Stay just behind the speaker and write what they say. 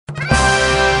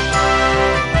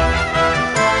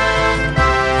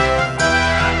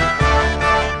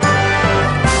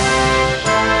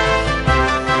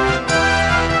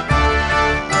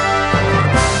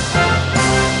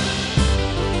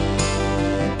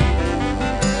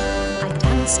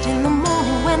danced in the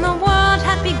morning when the world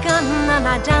had begun, and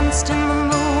I danced in the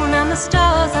moon and the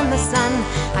stars and the sun.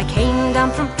 I came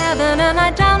down from heaven and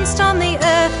I danced on the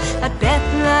earth. At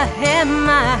Bethlehem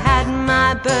I had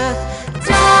my birth.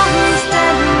 Dance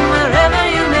then wherever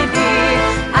you may be,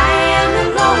 I am the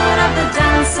Lord of the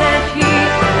dance, said he.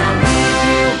 And I'll lead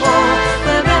you all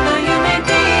wherever you may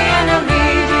be, and I'll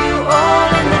lead you all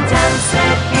in the dance,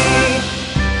 said he.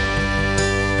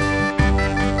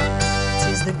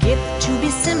 The gift to be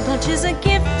simple, 'tis a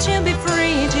gift to be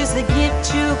free, 'tis the gift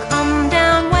to come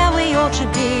down where we ought to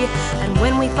be. And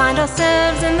when we find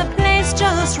ourselves in the place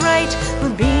just right,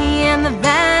 we'll be in the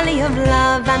valley of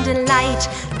love and delight.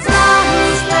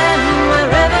 Dance then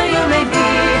wherever you may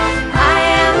be, I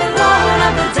am the Lord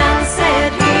of the dance,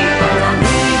 said he. And I'll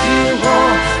lead you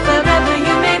all wherever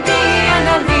you may be, and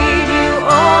I'll lead you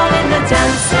all in the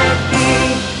dance, said he.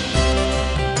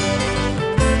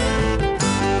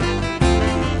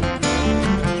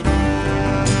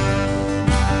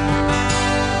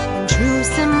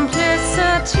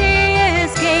 Simplicity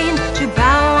is gained. To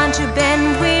bow and to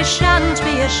bend we shan't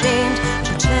be ashamed.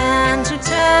 To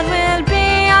turn will be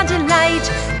our delight,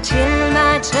 till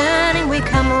by turning we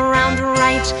come around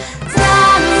right.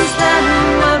 Dance then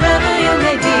wherever you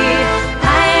may be,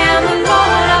 I am the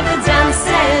Lord of the dance,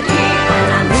 said he. And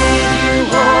I'll lead you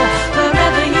all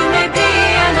wherever you may be,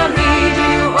 and I'll lead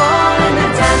you all in the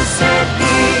dance, said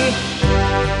he.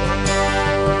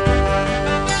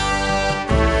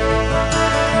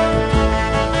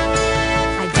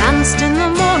 Danced in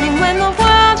the morning when the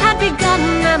world had begun,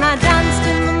 and I danced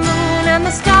in the moon and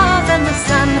the stars and the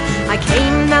sun. I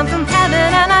came down from heaven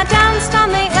and I danced on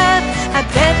the earth. At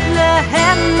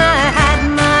Bethlehem I had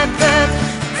my birth.